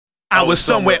I was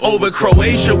somewhere over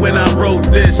Croatia when I wrote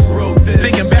this.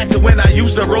 Thinking back to when I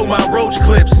used to roll my roach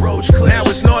clips. Now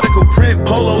it's nautical print,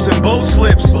 polos and boat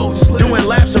slips. Doing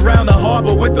laps around the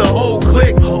harbor with the whole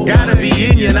clique. Gotta be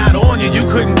in you, not on you, you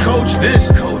couldn't coach this.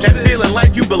 That feeling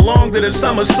like you belong to the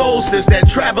summer solstice. That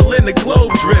travel in the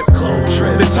globe trip.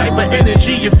 The type of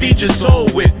energy you feed your soul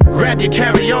with. Grab your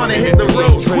carry-on and hit the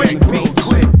road quick.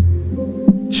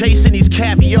 Chasing these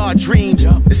caviar dreams,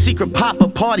 the secret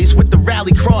pop-up parties with the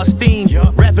rally cross theme.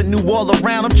 Revenue all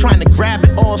around, I'm trying to grab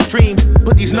it all streams.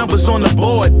 Put these numbers on the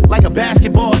board like a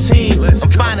basketball team. I'm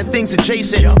finding things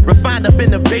adjacent, refined up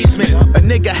in the basement. A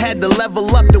nigga had to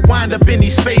level up to wind up in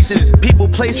these spaces. People,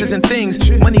 places, and things,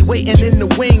 money waiting in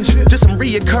the wings. Just some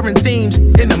reoccurring themes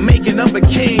in the making of a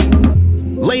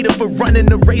king. Later for running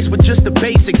the race with just the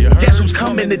basics. Guess who's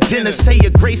coming to dinner? Say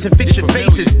your grace and fix your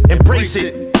faces. Embrace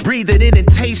it. Breathe it in and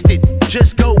taste it,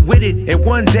 just go with it, and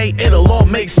one day it'll all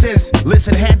make sense.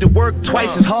 Listen, had to work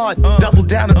twice as hard, double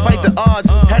down and fight the odds.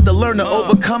 Had to learn to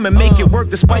overcome and make it work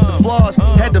despite the flaws.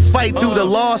 Had to fight through the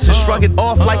loss and shrug it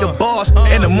off like a boss.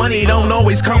 And the money don't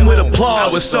always come with applause.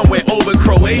 I was somewhere over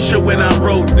Croatia when I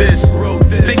wrote this.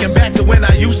 Thinking back to when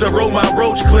I used to roll my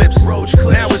roach clips.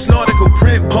 Now it's nautical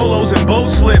print, polos and boat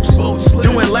slips.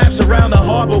 Doing laps around the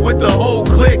harbor with the whole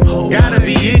clique. Gotta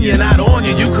be in you, not on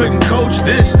you, you couldn't coach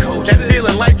this. That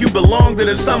feeling like you belong to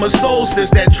the summer solstice.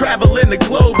 That travel in the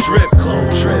globe trip.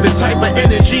 The type of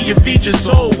energy you feed your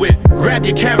soul with. Grab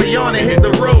your carry-on and hit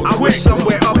the road quick. I was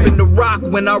somewhere up in the rock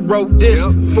when I wrote this.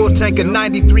 Full tank of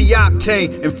 93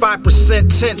 octane and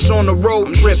 5% tense on the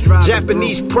road trip.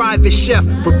 Japanese private chef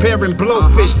preparing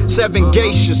blowfish. 7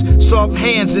 geishas, soft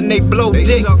hands and they blow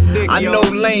dick. I know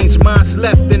lanes, mine's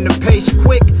left in the pace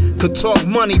quick. Could talk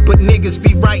money, but niggas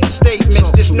be writing statements.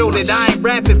 Just know that I ain't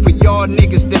rapping for y'all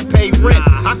niggas that pay rent.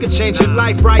 I could change your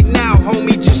life right now,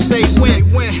 homie, just say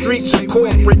when. Streets are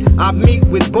corporate, I meet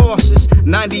with bosses.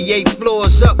 98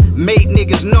 floors up, made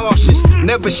niggas nauseous.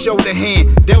 Never showed a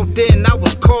hand, dealt in, I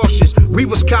was cautious. We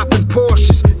was copping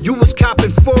Porsches, you was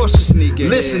copping forces.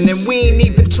 Listen, and we ain't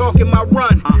even talking my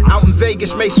run. Out in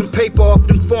Vegas, made some paper off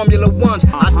them Formula Ones.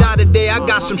 I die today, I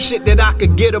got some shit that I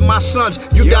could get to my sons.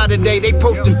 You die today, they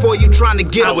posting for you trying to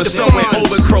get up the I was somewhere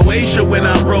over Croatia when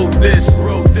I wrote this.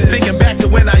 Thinking back to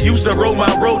when I used to roll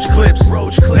my roach clips.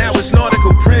 Now it's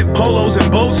nautical print, polos and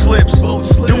boat slips.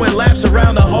 Doing laps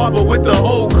around the harbor with the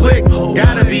whole clique.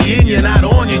 Gotta be in you, not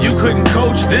on you, you couldn't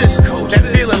coach this.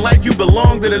 That feeling like you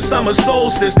belong to the summer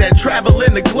solstice. That travel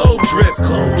in the globe trip.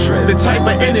 The type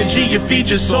of energy you feed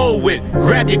your soul with.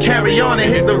 Grab your carry-on and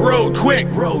hit the road quick.